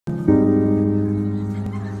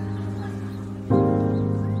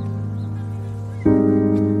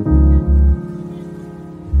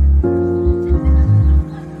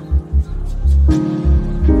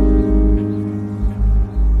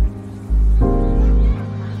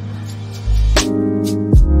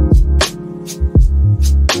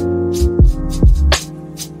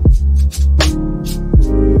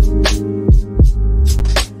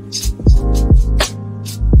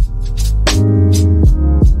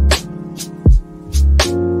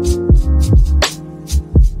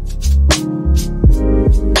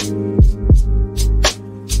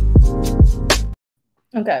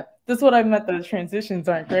Okay, this is what I meant. The transitions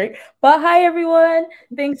aren't great. But hi, everyone.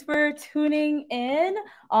 Thanks for tuning in.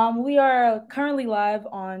 We are currently live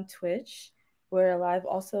on Twitch. We're live.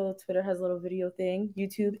 Also, Twitter has a little video thing,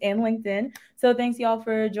 YouTube and LinkedIn. So thanks, y'all,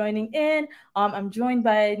 for joining in. I'm joined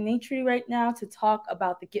by Natri right now to talk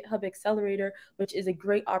about the GitHub Accelerator, which is a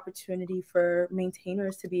great opportunity for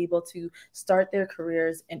maintainers to be able to start their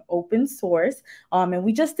careers in open source. And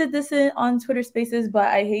we just did this on Twitter Spaces, but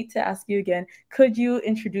I hate to ask you again, could you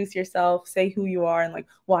introduce yourself, say who you are, and like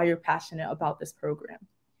why you're passionate about this program?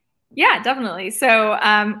 Yeah, definitely. So,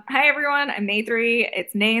 hi everyone. I'm Natri.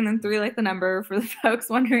 It's Nay and then 3 like the number for the folks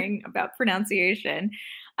wondering about pronunciation.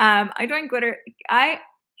 I joined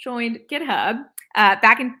GitHub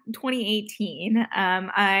back in 2018.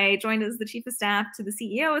 I joined as the chief of staff to the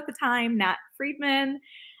CEO at the time, Nat Friedman.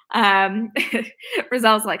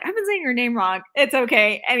 Roselle's like, I've been saying your name wrong. It's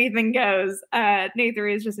okay. Anything goes.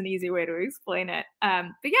 Natri is just an easy way to explain it. But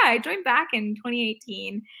yeah, I joined back in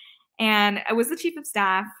 2018. And I was the chief of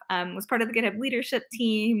staff, was part of the GitHub leadership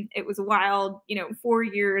team. It was a wild, 4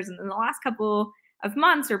 years. And in the last couple of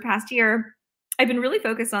months or past year, I've been really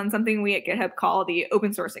focused on something we at GitHub call the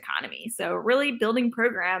open source economy. So really building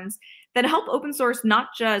programs that help open source not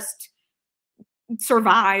just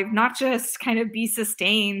survive, not just kind of be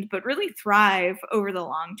sustained, but really thrive over the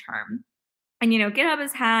long term. And, GitHub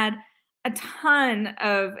has had a ton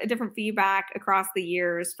of different feedback across the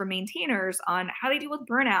years from maintainers on how they deal with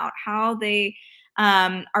burnout, how they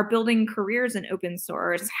are building careers in open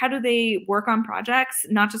source, how do they work on projects,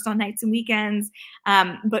 not just on nights and weekends,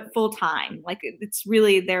 but full time. Like it's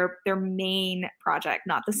really their main project,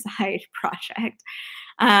 not the side project.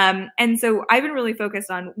 And so I've been really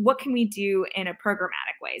focused on what can we do in a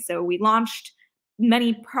programmatic way. So we launched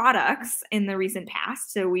many products in the recent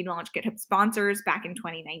past. So we launched GitHub Sponsors back in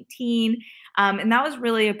 2019. And that was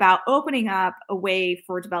really about opening up a way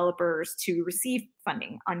for developers to receive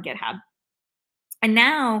funding on GitHub. And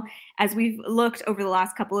now, as we've looked over the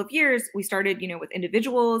last couple of years, we started, with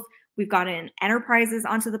individuals. We've gotten enterprises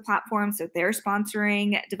onto the platform, so they're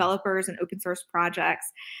sponsoring developers and open source projects.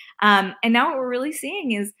 And now what we're really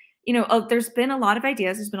seeing is, there's been a lot of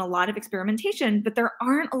ideas, there's been a lot of experimentation, but there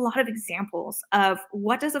aren't a lot of examples of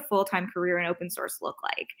what does a full-time career in open source look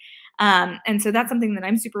like. And so that's something that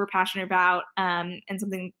I'm super passionate about, and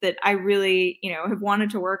something that I really, have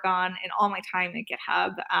wanted to work on in all my time at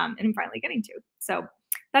GitHub, and I'm finally getting to. So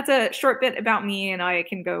that's a short bit about me, and I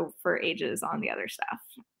can go for ages on the other stuff.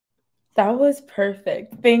 That was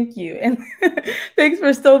perfect. Thank you. And thanks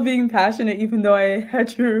for still being passionate, even though I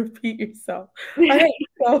had you repeat yourself. All right.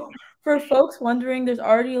 So for folks wondering, there's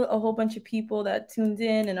already a whole bunch of people that tuned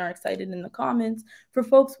in and are excited in the comments. For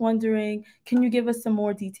folks wondering, can you give us some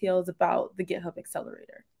more details about the GitHub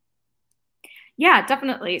Accelerator? Yeah,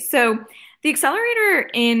 definitely. So the Accelerator,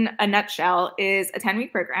 in a nutshell, is a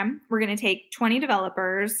 10-week program. We're going to take 20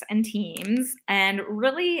 developers and teams and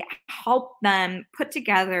really help them put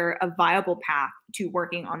together a viable path to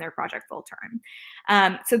working on their project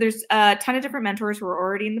full-time. So there's a ton of different mentors who are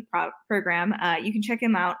already in the program. You can check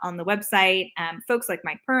them out on the website. Folks like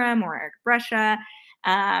Mike Purim or Eric Brescia,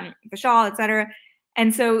 Vishal, et cetera.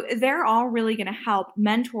 And so they're all really going to help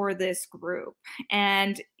mentor this group.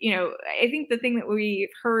 And, I think the thing that we've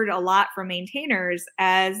heard a lot from maintainers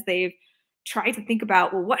as they've tried to think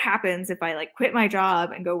about, well, what happens if I quit my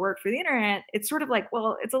job and go work for the internet? It's sort of like,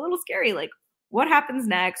 well, it's a little scary. Like, what happens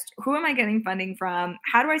next? Who am I getting funding from?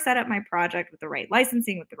 How do I set up my project with the right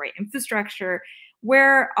licensing, with the right infrastructure?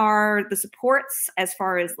 Where are the supports as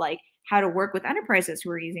far as how to work with enterprises who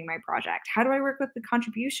are using my project? How do I work with the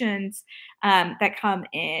contributions that come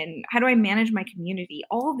in? How do I manage my community?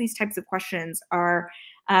 All of these types of questions are,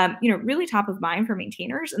 really top of mind for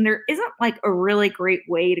maintainers. And there isn't a really great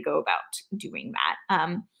way to go about doing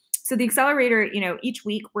that. So the Accelerator, each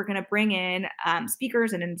week we're going to bring in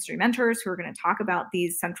speakers and industry mentors who are going to talk about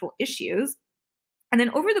these central issues. And then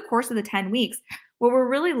over the course of the 10 weeks, what we're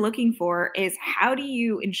really looking for is how do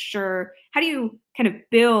you kind of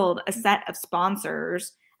build a set of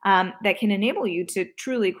sponsors that can enable you to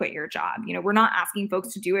truly quit your job. We're not asking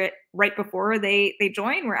folks to do it right before they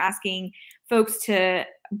join. We're asking folks to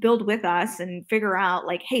build with us and figure out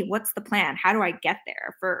hey, what's the plan? How do I get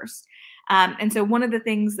there first? And so one of the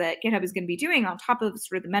things that GitHub is going to be doing on top of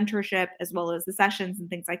sort of the mentorship as well as the sessions and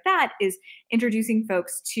things like that is introducing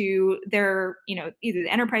folks to their, either the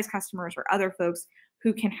enterprise customers or other folks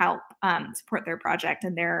who can help support their project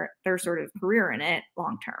and their sort of career in it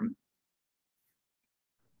long term.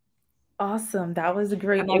 Awesome. That was a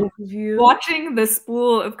great overview. Watching the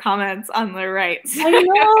spool of comments on the right. I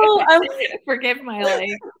know. Forgive my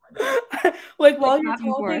life. Like Like while you're back and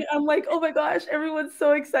forth. talking, I'm like, oh my gosh, everyone's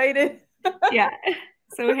so excited. Yeah.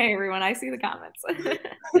 So hey everyone, I see the comments.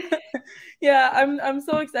 Yeah, I'm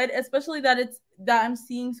so excited, especially that I'm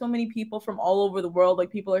seeing so many people from all over the world.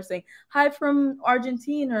 Like people are saying hi from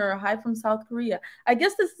Argentina or hi from South Korea. I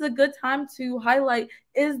guess this is a good time to highlight,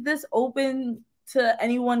 is this open to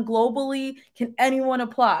anyone globally? Can anyone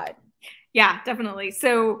apply? Yeah, definitely.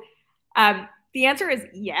 So the answer is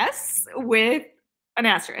yes, with an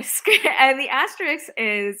asterisk. And the asterisk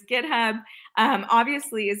is GitHub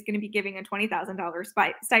obviously is going to be giving a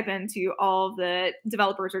 $20,000 stipend to all the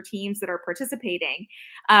developers or teams that are participating.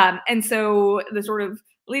 And so the sort of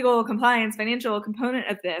legal compliance financial component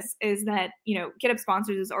of this is that, you know, GitHub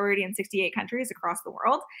sponsors is already in 68 countries across the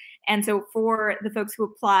world. And so for the folks who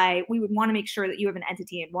apply, we would want to make sure that you have an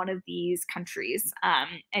entity in one of these countries.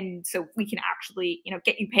 And so we can actually, you know,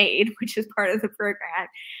 get you paid, which is part of the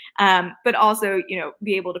program, but also, you know,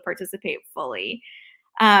 be able to participate fully.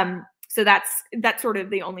 So that's sort of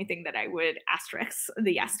the only thing that I would asterisk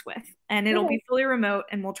the yes with. And it'll be fully remote,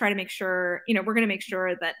 and we'll try to make sure, you know, we're going to make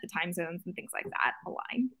sure that the time zones and things like that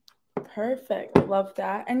align. Perfect. Love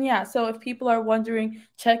that. And yeah, so if people are wondering,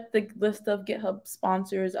 check the list of GitHub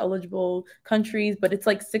sponsors, eligible countries, but it's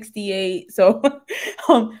like 68, so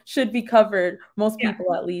should be covered, most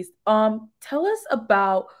people at least. Tell us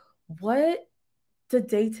about what the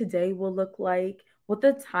day-to-day will look like, what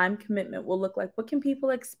the time commitment will look like. What can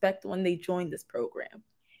people expect when they join this program?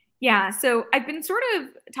 Yeah, so I've been sort of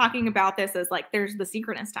talking about this as like there's the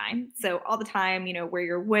synchronous time. So all the time, you know, where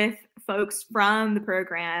you're with folks from the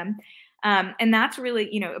program. And that's really,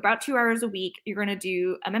 you know, about 2 hours a week. You're going to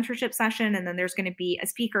do a mentorship session, and then there's going to be a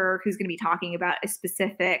speaker who's going to be talking about a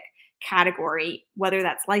specific category, whether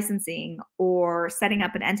that's licensing or setting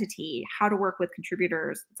up an entity, how to work with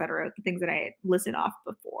contributors, et cetera, the things that I listed off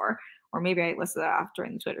before, or maybe I listed off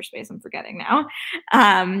during the Twitter space. I'm forgetting now.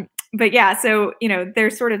 But yeah, so, you know,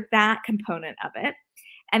 there's sort of that component of it.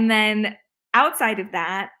 And then outside of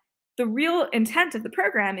that, the real intent of the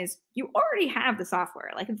program is you already have the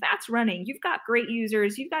software. Like if that's running, you've got great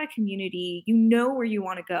users, you've got a community, you know where you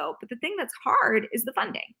want to go. But the thing that's hard is the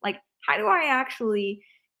funding. Like, how do I actually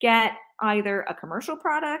get either a commercial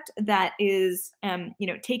product that is, you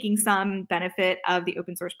know, taking some benefit of the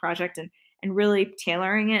open source project and really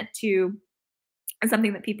tailoring it to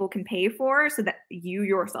something that people can pay for so that you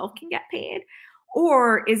yourself can get paid?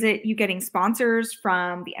 Or is it you getting sponsors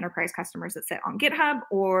from the enterprise customers that sit on GitHub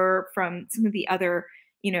or from some of the other,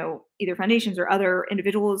 you know, either foundations or other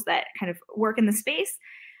individuals that kind of work in the space?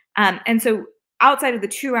 And so outside of the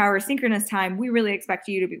 2 hour synchronous time, we really expect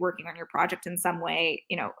you to be working on your project in some way,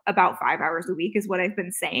 you know, about 5 hours a week is what I've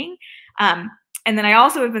been saying. And then I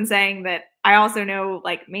also have been saying that I also know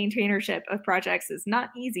like maintainership of projects is not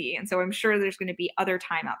easy. And so I'm sure there's going to be other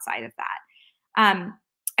time outside of that.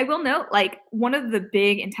 I will note, like, one of the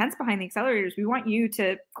big intents behind the accelerators, we want you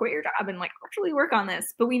to quit your job and like actually work on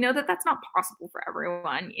this. But we know that that's not possible for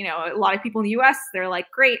everyone. You know, a lot of people in the US, they're like,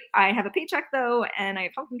 great, I have a paycheck though, and I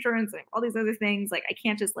have health insurance and all these other things. Like, I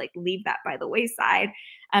can't just like leave that by the wayside.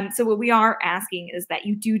 So what we are asking is that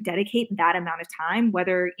you do dedicate that amount of time,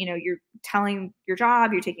 whether, you know, you're telling your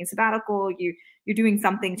job, you're taking a sabbatical, you're doing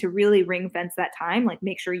something to really ring fence that time, like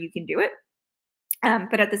make sure you can do it.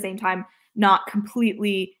 But at the same time, not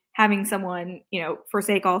completely having someone, you know,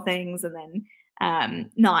 forsake all things and then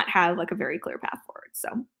not have like a very clear path forward.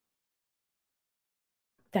 So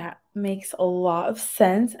that makes a lot of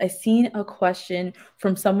sense. I seen a question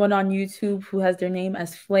from someone on YouTube who has their name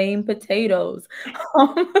as Flame Potatoes.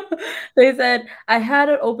 They said, I had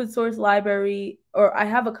an open source library, or I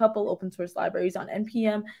have a couple open source libraries on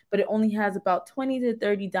NPM, but it only has about 20 to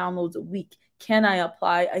 30 downloads a week. Can I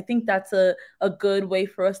apply? I think that's a good way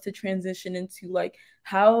for us to transition into like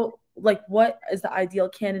how, like, what is the ideal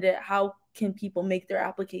candidate? How can people make their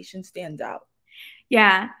application stand out?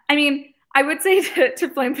 Yeah, I mean, I would say to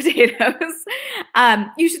Flame Potatoes,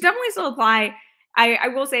 you should definitely still apply. I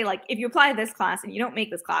will say, like, if you apply this class and you don't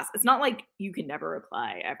make this class, it's not like you can never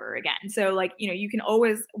apply ever again. So, like, you know, you can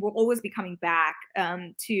always, we'll always be coming back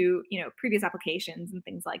to, you know, previous applications and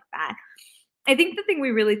things like that. I think the thing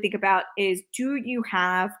we really think about is, do you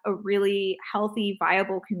have a really healthy,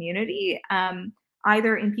 viable community?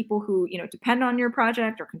 Either in people who, you know, depend on your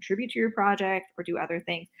project or contribute to your project or do other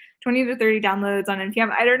things. 20 to 30 downloads on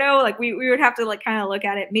NPM, I don't know, like we would have to like kind of look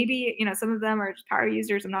at it. Maybe, you know, some of them are just power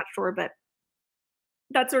users, I'm not sure, but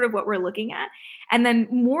that's sort of what we're looking at. And then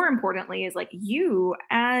more importantly is like, you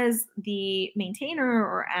as the maintainer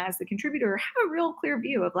or as the contributor have a real clear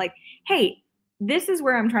view of like, hey, this is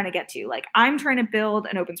where I'm trying to get to. Like, I'm trying to build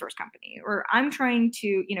an open source company, or I'm trying to,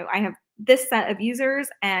 you know, I have this set of users,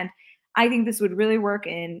 and I think this would really work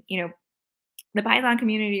in, the Python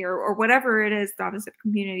community or whatever it is, the JavaScript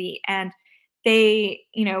community, and they,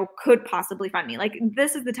 could possibly fund me. Like,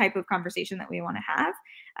 this is the type of conversation that we want to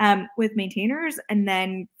have with maintainers. And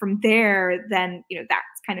then from there, then,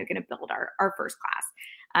 that's kind of going to build our first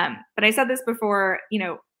class. But I said this before,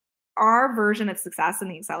 our version of success in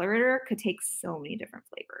the accelerator could take so many different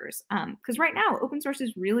flavors. Because right now, open source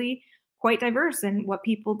is really quite diverse in what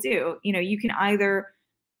people do. You can either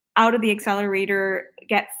out of the accelerator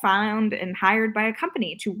get found and hired by a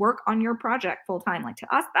company to work on your project full time. Like,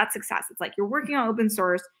 to us, that's success. It's like you're working on open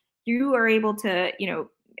source. You are able to,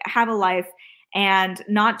 have a life and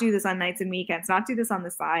not do this on nights and weekends, not do this on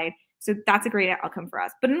the side. So that's a great outcome for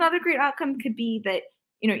us. But another great outcome could be that,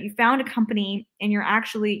 you found a company and you're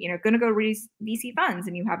actually, going to go raise VC funds,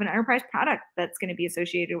 and you have an enterprise product that's going to be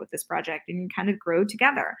associated with this project, and you kind of grow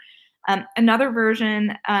together. Another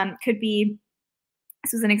version could be,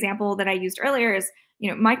 this was an example that I used earlier, is,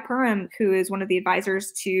 Mike Purim, who is one of the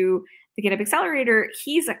advisors to the GitHub Accelerator,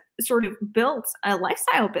 he's sort of built a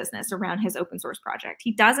lifestyle business around his open source project.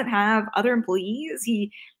 He doesn't have other employees.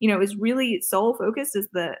 He, is really sole focused as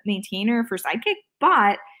the maintainer for Sidekick,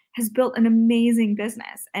 but has built an amazing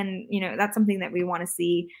business. And, that's something that we want to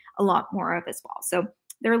see a lot more of as well. So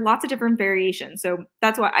there are lots of different variations. So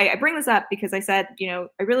that's why I bring this up, because I said,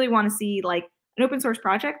 I really want to see like an open source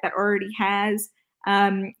project that already has,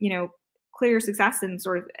 clear success and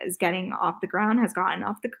sort of is getting off the ground, has gotten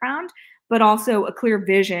off the ground, but also a clear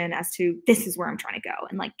vision as to this is where I'm trying to go.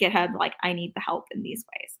 And like GitHub, like, I need the help in these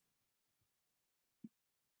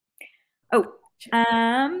ways.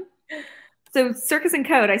 So Circus and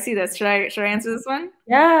Code, I see this. Should I answer this one?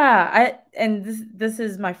 Yeah, this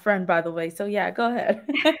is my friend, by the way. So yeah, go ahead.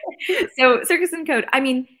 So Circus and Code, I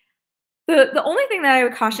mean, the only thing that I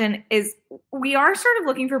would caution is we are sort of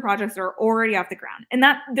looking for projects that are already off the ground. And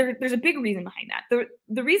that there's a big reason behind that.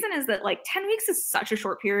 The reason is that like 10 weeks is such a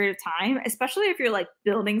short period of time, especially if you're like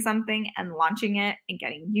building something and launching it and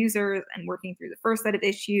getting users and working through the first set of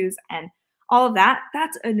issues and all of that.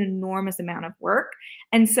 That's an enormous amount of work.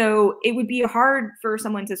 And so it would be hard for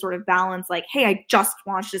someone to sort of balance like, hey, I just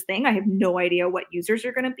launched this thing. I have no idea what users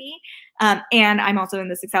are going to be. And I'm also in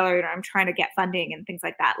this accelerator. I'm trying to get funding and things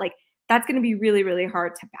like that. Like, that's going to be really, really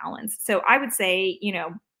hard to balance. So I would say,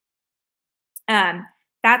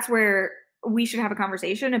 that's where we should have a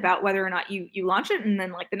conversation about whether or not you launch it. And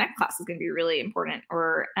then like the next class is going to be really important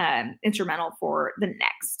or instrumental for the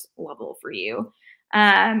next level for you.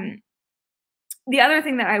 The other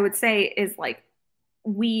thing that I would say is like,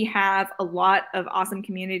 we have a lot of awesome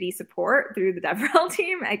community support through the DevRel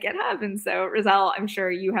team at GitHub. And so Rizal, I'm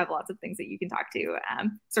sure you have lots of things that you can talk to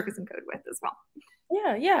Circus and Code with as well.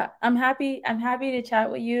 Yeah. I'm happy to chat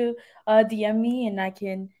with you. DM me and I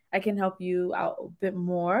can help you out a bit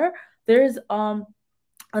more. There's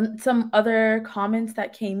some other comments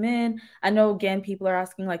that came in. I know, again, people are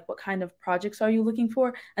asking like, what kind of projects are you looking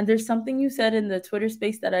for? And there's something you said in the Twitter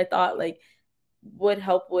space that I thought like would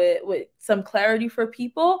help with some clarity for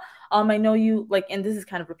people. I know you like, and this is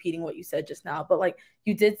kind of repeating what you said just now, but like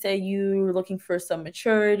you did say you were looking for some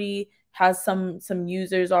maturity, has some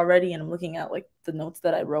users already, and I'm looking at like the notes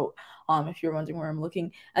that I wrote, if you're wondering where I'm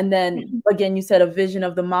looking. And then again, you said a vision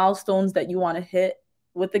of the milestones that you want to hit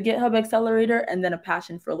with the GitHub Accelerator, and then a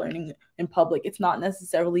passion for learning in public. It's not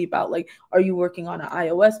necessarily about like, are you working on an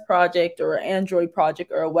iOS project or an Android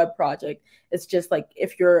project or a web project? It's just like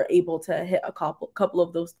if you're able to hit a couple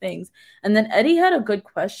of those things. And then Eddie had a good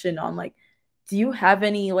question on like, do you have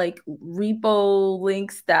any like repo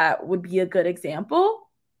links that would be a good example?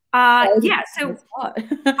 Yeah, so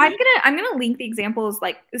I'm gonna link the examples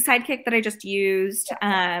like the Sidekick that I just used.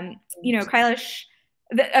 Kailash,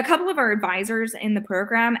 a couple of our advisors in the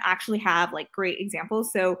program actually have like great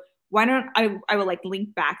examples. So why don't I will like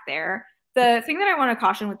link back there. The thing that I want to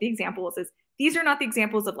caution with the examples is these are not the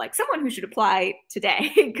examples of like someone who should apply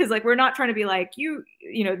today, because like we're not trying to be like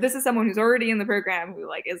this is someone who's already in the program who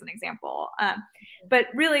like is an example. But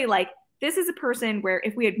really like this is a person where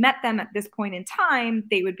if we had met them at this point in time,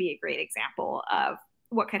 they would be a great example of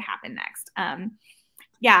what could happen next.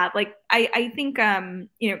 Yeah, like I think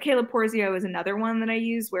Caleb Porzio is another one that I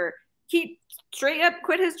use where he straight up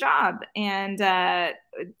quit his job and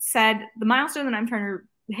said the milestone that I'm trying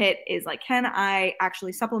to hit is like, can I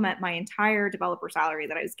actually supplement my entire developer salary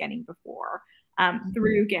that I was getting before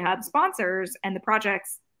through GitHub sponsors and the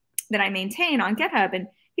projects that I maintain on GitHub? And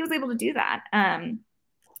he was able to do that.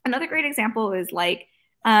 Another great example is like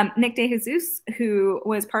Nick DeJesus, who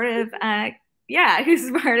was part of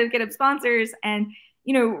who's part of GitHub sponsors, and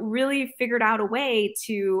really figured out a way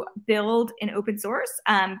to build in open source,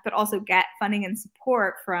 but also get funding and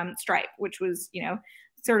support from Stripe, which was,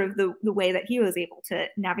 sort of the way that he was able to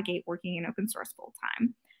navigate working in open source full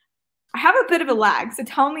time. I have a bit of a lag, so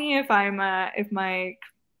tell me if if my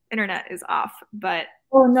internet is off. But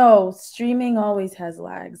oh no, streaming always has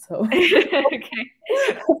lag, so okay.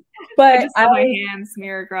 But I just saw my hand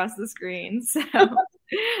smear across the screen, so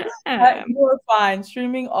you're fine.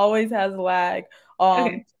 Streaming always has lag.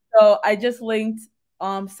 okay. So I just linked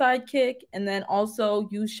Sidekick and then also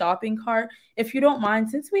use shopping cart. If you don't mind,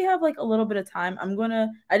 since we have like a little bit of time,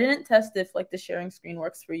 I didn't test if like the sharing screen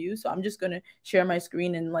works for you, so I'm just gonna share my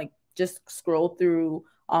screen and like just scroll through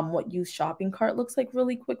what use shopping cart looks like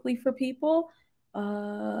really quickly for people.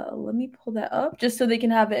 Let me pull that up just so they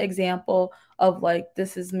can have an example of like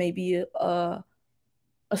this is maybe a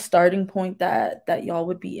starting point that y'all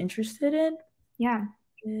would be interested in. Yeah.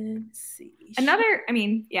 Let's see.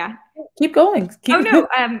 Yeah. Keep going.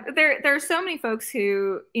 There are so many folks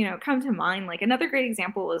who, come to mind. Like another great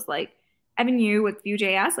example is like Evan Yu with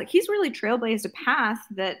Vue.js. Like he's really trailblazed a path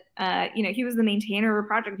that, he was the maintainer of a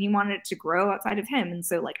project. He wanted it to grow outside of him. And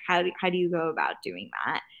so like, how do you go about doing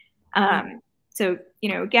that? So,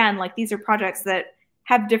 again, like these are projects that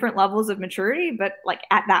have different levels of maturity, but like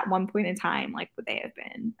at that one point in time, like would they have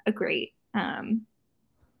been a great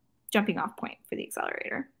jumping off point for the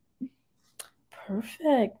accelerator.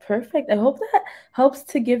 Perfect. I hope that helps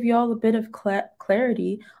to give y'all a bit of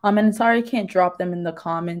clarity. And sorry I can't drop them in the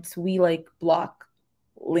comments. We like block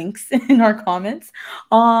links in our comments.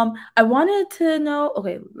 I wanted to know,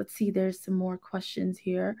 okay, let's see, there's some more questions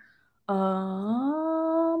here.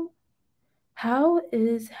 How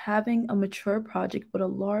is having a mature project but a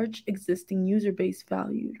large existing user base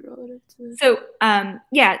valued relative to? So,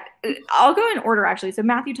 I'll go in order actually. So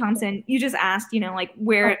Matthew Thompson, you just asked, like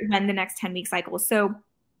when the next 10-week cycle. So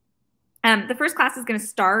the first class is going to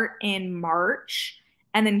start in March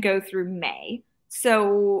and then go through May.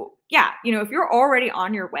 So yeah, if you're already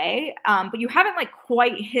on your way, but you haven't like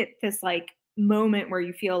quite hit this like moment where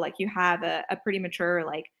you feel like you have a pretty mature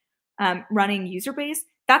like running user base,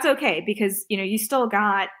 that's okay because you still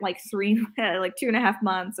got like 2.5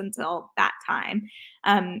 months until that time.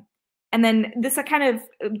 And then this kind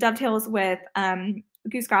of dovetails with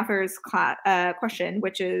Goose Goffer's question,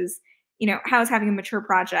 which is, how is having a mature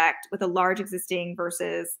project with a large existing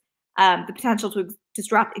versus the potential to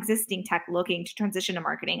disrupt existing tech looking to transition to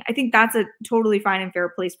marketing? I think that's a totally fine and fair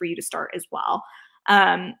place for you to start as well,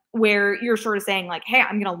 where you're sort of saying like, hey,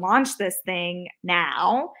 I'm going to launch this thing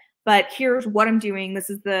now, but here's what I'm doing.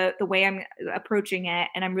 This is the way I'm approaching it.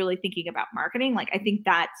 And I'm really thinking about marketing. Like, I think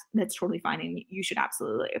that's totally fine. And you should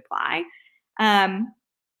absolutely apply.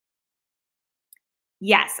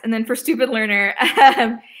 Yes. And then for stupid learner,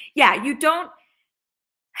 yeah, you don't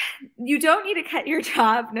need to cut your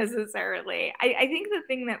job necessarily. I think the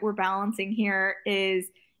thing that we're balancing here is,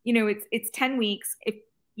 it's 10 weeks. If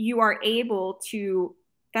you are able to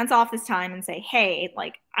fence off this time and say, hey,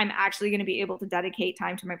 like I'm actually going to be able to dedicate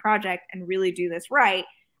time to my project and really do this right,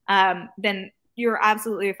 then you're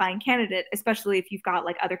absolutely a fine candidate, especially if you've got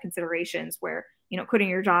like other considerations where, quitting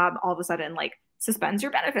your job all of a sudden like suspends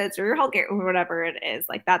your benefits or your healthcare or whatever it is.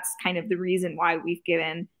 Like that's kind of the reason why we've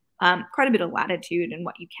given quite a bit of latitude in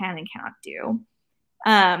what you can and cannot do.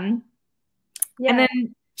 And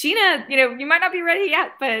then Gina, you might not be ready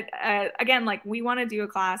yet, but again, like we want to do a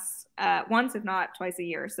class once, if not twice a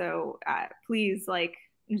year. So please, like,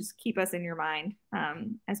 just keep us in your mind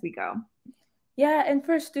as we go. Yeah, and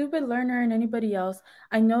for stupid learner and anybody else,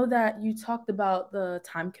 I know that you talked about the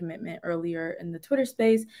time commitment earlier in the Twitter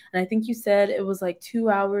space, and I think you said it was like 2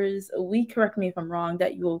 hours a week. Correct me if I'm wrong.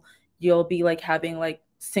 That you'll be like having like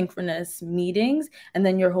synchronous meetings, and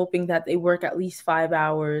then you're hoping that they work at least 5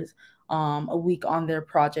 hours a week on their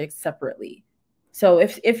projects separately. So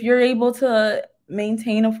if you're able to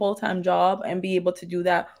maintain a full-time job and be able to do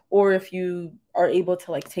that, or if you are able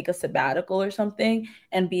to like take a sabbatical or something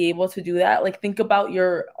and be able to do that, like think about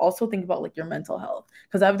like your mental health,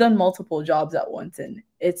 because I've done multiple jobs at once and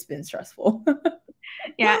it's been stressful.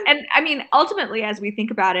 Yeah, and I mean ultimately as we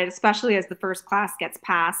think about it, especially as the first class gets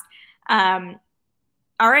passed,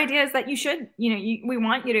 our idea is that you should, we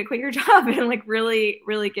want you to quit your job and like really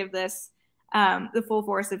give this the full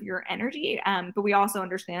force of your energy. But we also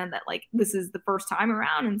understand that like this is the first time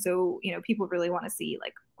around. And so, people really want to see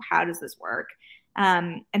like, how does this work?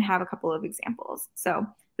 And have a couple of examples. So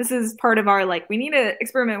this is part of our, like, we need to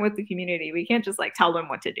experiment with the community. We can't just like tell them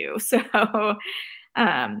what to do. So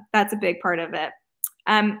that's a big part of it.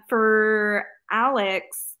 For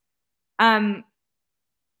Alex,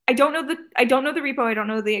 I don't know the repo. I don't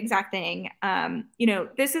know the exact thing.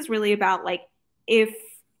 This is really about like if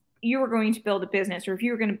you were going to build a business or if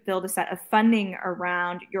you were going to build a set of funding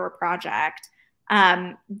around your project,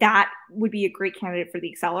 that would be a great candidate for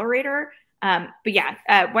the accelerator. But yeah,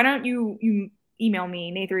 why don't you email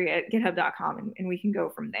me, nathri@github.com, and we can go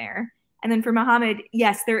from there. And then for Mohammed,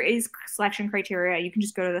 yes, there is selection criteria. You can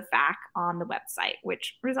just go to the FAQ on the website,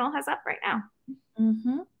 which Rizal has up right now.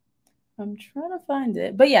 Mm-hmm. I'm trying to find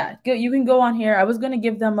it. But yeah, you can go on here. I was going to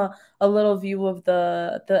give them a little view of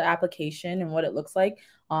the application and what it looks like.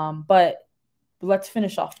 But let's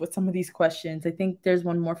finish off with some of these questions. I think there's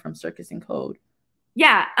one more from Circus and Code.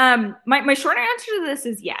 Yeah. My short answer to this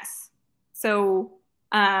is yes. So,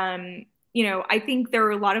 I think there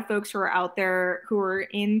are a lot of folks who are out there who are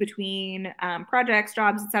in between projects,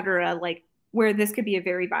 jobs, etc., like where this could be a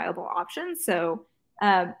very viable option. So,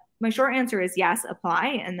 my short answer is yes,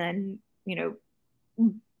 apply. And then,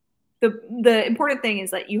 the important thing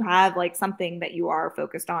is that you have like something that you are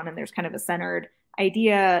focused on, and there's kind of a centered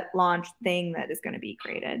idea launch thing that is going to be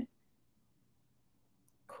created.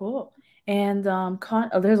 Cool. And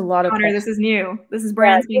there's a lot of Connor, this is new. This is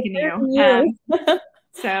brand spanking new.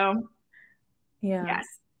 So yeah. Yes.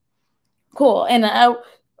 Cool. And I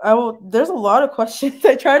will, there's a lot of questions.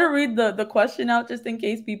 I try to read the question out just in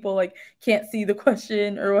case people like can't see the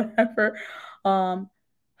question or whatever.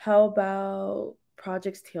 How about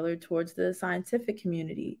projects tailored towards the scientific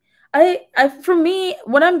community? For me,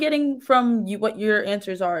 what I'm getting from you, what your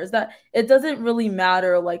answers are, is that it doesn't really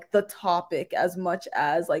matter like the topic as much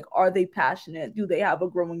as like, are they passionate? Do they have a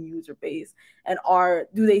growing user base? And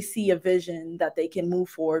do they see a vision that they can move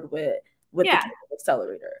forward with Yeah. the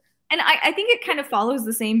accelerator? And I think it kind of follows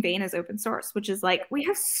the same vein as open source, which is like we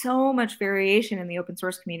have so much variation in the open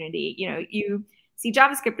source community. You see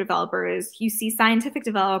JavaScript developers, you see scientific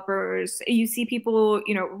developers, you see people,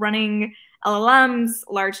 running LLMs,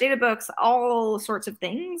 large data books, all sorts of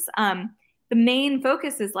things. The main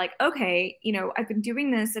focus is like, okay, I've been doing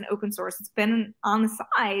this in open source. It's been on the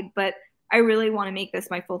side, but I really want to make this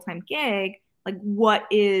my full-time gig. Like, what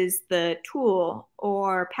is the tool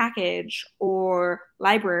or package or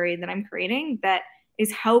library that I'm creating that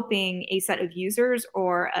is helping a set of users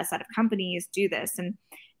or a set of companies do this? And,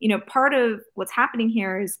 part of what's happening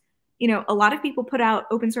here is, a lot of people put out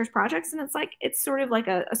open source projects, and it's sort of like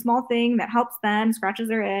a small thing that helps them, scratches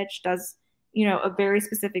their itch, does, a very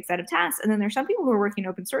specific set of tasks. And then there's some people who are working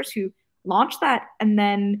open source who launch that, and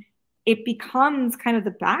then it becomes kind of the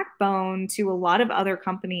backbone to a lot of other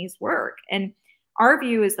companies' work. And our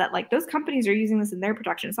view is that like those companies are using this in their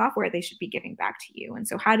production software, they should be giving back to you. And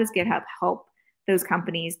so how does GitHub help those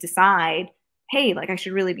companies decide, hey, like I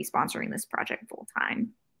should really be sponsoring this project full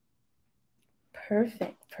time?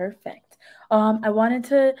 Perfect. I wanted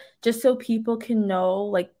to, just so people can know,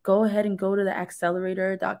 like go ahead and go to the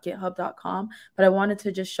accelerator.github.com, but I wanted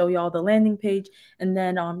to just show you all the landing page, and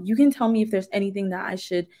then you can tell me if there's anything that I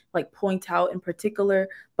should like point out in particular.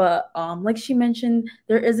 But like she mentioned,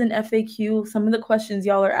 there is an FAQ. Some of the questions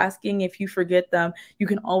y'all are asking, if you forget them, you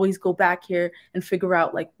can always go back here and figure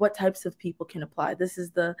out like what types of people can apply. This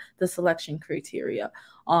is the selection criteria.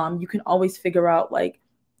 You can always figure out like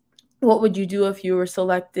what would you do if you were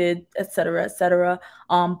selected, et cetera, et cetera.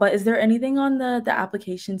 But is there anything on the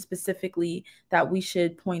application specifically that we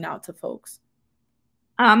should point out to folks?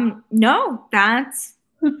 No, that's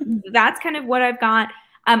kind of what I've got.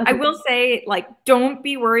 Okay. I will say, like, don't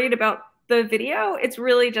be worried about the video. It's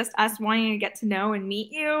really just us wanting to get to know and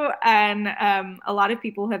meet you. And a lot of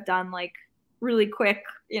people have done like really quick,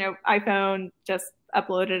 iPhone, just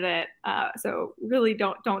uploaded it. So really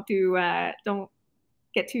don't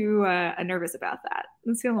get too nervous about that.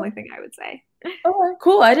 That's the only thing I would say. Oh,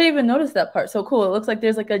 cool. I didn't even notice that part. So cool. It looks like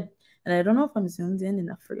there's like and I don't know if I'm zoomed in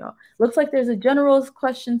enough for y'all. Looks like there's a general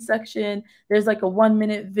question section. There's like a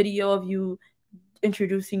 1-minute video of you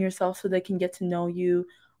introducing yourself so they can get to know you.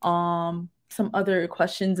 Some other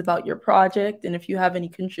questions about your project and if you have any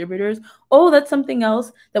contributors. Oh, that's something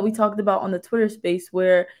else that we talked about on the Twitter space,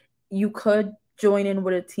 where you could join in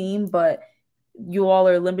with a team, but you all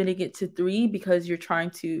are limiting it to 3 because you're trying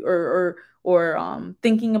to or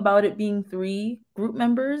thinking about it being 3 group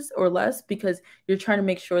members or less because you're trying to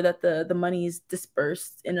make sure that the money is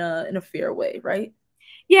dispersed in a fair way, right?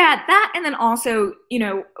 Yeah, that, and then also,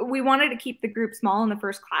 we wanted to keep the group small in the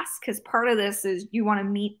first class because part of this is you want to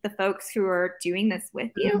meet the folks who are doing this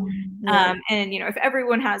with you. Yeah. And, if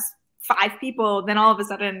everyone has 5 people, then all of a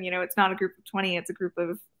sudden, it's not a group of 20, it's a group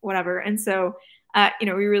of whatever. And so, we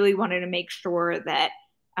really wanted to make sure that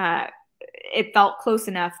it felt close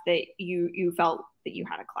enough that you felt that you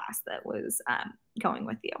had a class that was going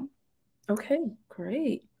with you. Okay,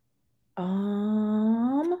 great.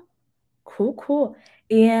 Cool.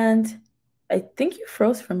 And I think you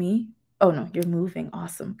froze for me. Oh no, you're moving.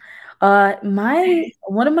 Awesome. My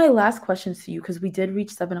one of my last questions to you, because we did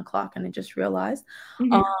reach 7 o'clock and I just realized, um,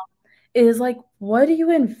 Mhm. is like, what do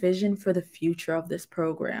you envision for the future of this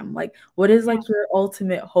program? Like, what is Yeah. like your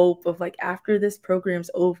ultimate hope of like after this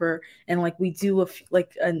program's over and like we do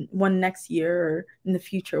one next year or in the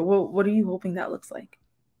future? What are you hoping that looks like?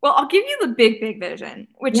 Well, I'll give you the big vision,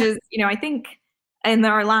 which Yeah. is, I think in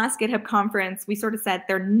our last GitHub conference, we sort of said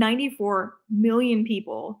there are 94 million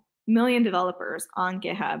people, million developers on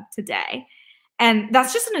GitHub today. And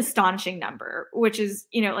that's just an astonishing number, which is,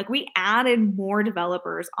 like we added more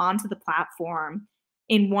developers onto the platform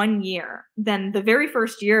in 1 year than the very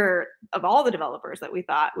first year of all the developers that we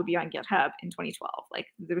thought would be on GitHub in 2012. Like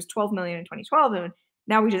there was 12 million in 2012, and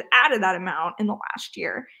now we just added that amount in the last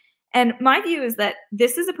year. And my view is that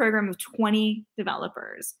this is a program of 20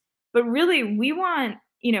 developers, but really we want,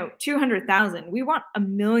 200,000. We want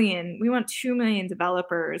 1 million. We want 2 million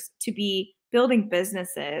developers to be building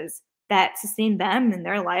businesses that sustain them and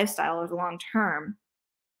their lifestyle over the long term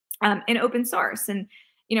in open source. And,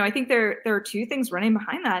 I think there are two things running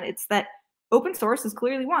behind that. It's that open source is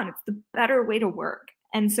clearly one, it's the better way to work.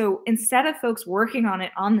 And so instead of folks working on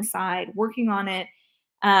it on the side, working on it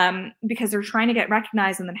because they're trying to get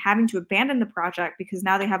recognized and then having to abandon the project because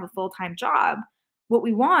now they have a full-time job, what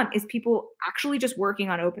we want is people actually just working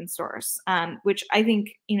on open source, which I think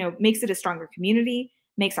makes it a stronger community,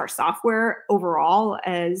 makes our software overall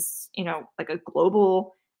as like a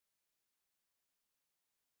global.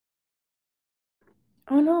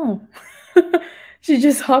 Oh no. She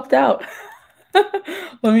just hopped out.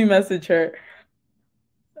 Let me message her.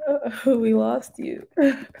 We lost you.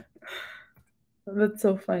 That's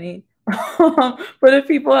so funny. But if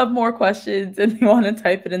people have more questions and they want to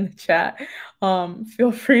type it in the chat,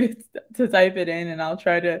 feel free to type it in and I'll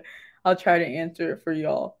try to answer it for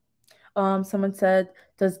y'all. Someone said,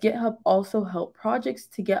 does GitHub also help projects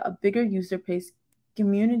to get a bigger user base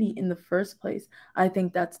community in the first place? I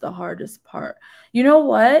think that's the hardest part. You know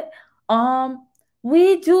what?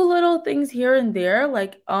 We do little things here and there.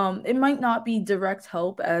 Like, it might not be direct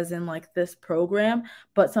help as in like this program,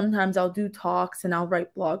 but sometimes I'll do talks and I'll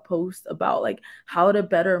write blog posts about like how to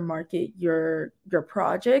better market your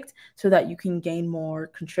project so that you can gain more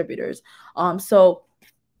contributors. So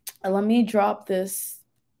let me drop this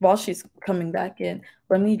while she's coming back in.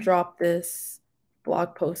 Let me drop this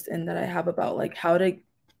blog post in that I have about like how to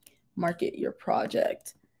market your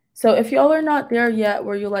project. So if y'all are not there yet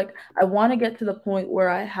where you're like, I want to get to the point where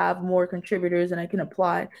I have more contributors and I can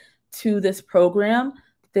apply to this program,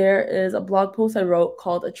 there is a blog post I wrote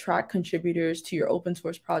called Attract Contributors to Your Open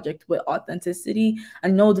Source Project with Authenticity. I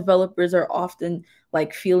know developers are often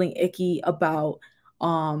like feeling icky about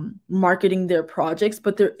marketing their projects,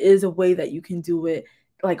 but there is a way that you can do it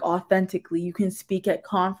like authentically. You can speak at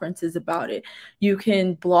conferences about it. You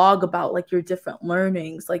can blog about like your different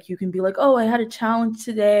learnings. Like you can be like, oh, I had a challenge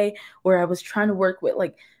today where I was trying to work with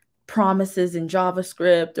like promises in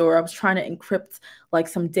JavaScript, or I was trying to encrypt like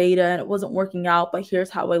some data and it wasn't working out, but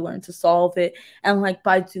here's how I learned to solve it. And like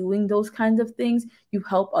by doing those kinds of things, you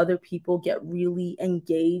help other people get really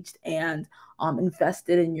engaged and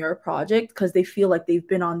invested in your project because they feel like they've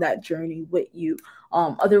been on that journey with you.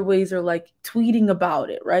 Other ways are like tweeting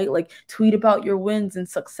about it, right? Like tweet about your wins and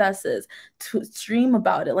successes, stream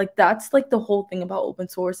about it. Like that's like the whole thing about open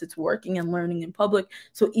source. It's working and learning in public.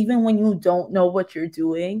 So even when you don't know what you're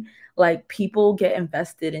doing, like people get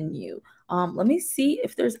invested in you. Let me see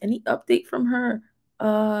if there's any update from her.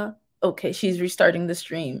 Okay, she's restarting the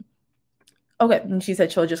stream. Okay, and she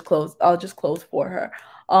said she'll just close. I'll just close for her.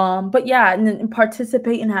 But yeah, and then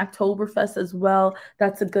participate in Hacktoberfest as well.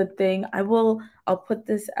 That's a good thing. I'll put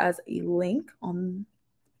this as a link on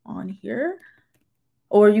here.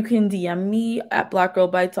 Or you can DM me at Black Girl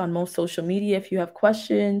Bites on most social media if you have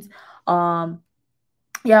questions.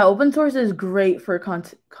 Yeah, open source is great for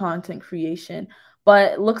content creation,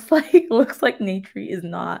 but looks like Natri is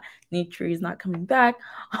not coming back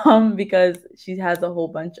because she has a whole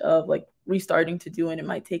bunch of like restarting to do and it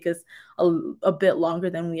might take us a bit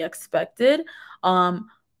longer than we expected.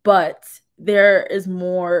 But there is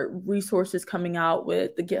more resources coming out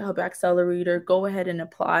with the GitHub Accelerator. Go ahead and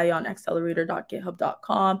apply on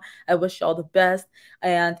accelerator.github.com. I wish y'all the best.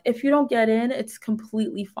 And if you don't get in, it's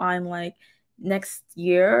completely fine. Like next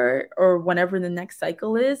year or whenever the next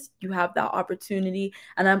cycle is, you have that opportunity.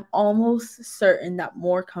 And I'm almost certain that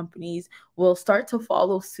more companies will start to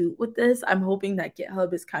follow suit with this. I'm hoping that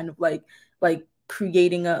GitHub is kind of like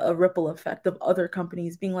creating a ripple effect of other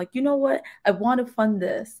companies being like, you know what, I want to fund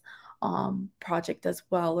this. project as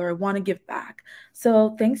well, or I want to give back.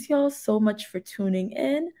 So thanks y'all so much for tuning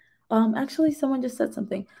in. Actually, someone just said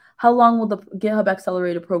something. How long will the GitHub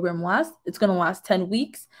Accelerator program last? It's going to last 10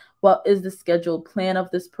 weeks. What is the scheduled plan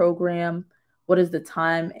of this program? What is the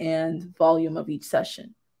time and volume of each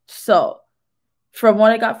session? So from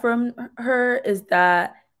what I got from her is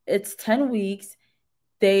that it's 10 weeks.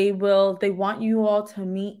 They want you all to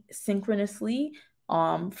meet synchronously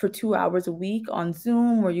for 2 hours a week on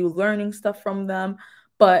Zoom, where you're learning stuff from them.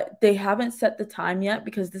 But they haven't set the time yet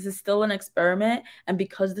because this is still an experiment. And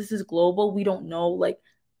because this is global, we don't know like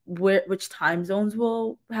which time zones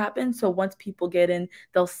will happen. So once people get in,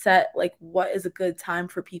 they'll set like what is a good time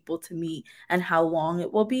for people to meet and how long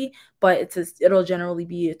it will be. But it'll generally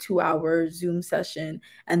be a 2-hour Zoom session,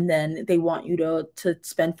 and then they want you to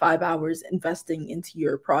spend 5 hours investing into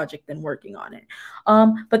your project and working on it.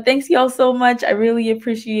 But thanks y'all so much. I really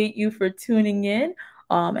appreciate you for tuning in.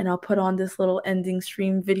 And I'll put on this little ending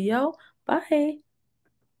stream video. Bye.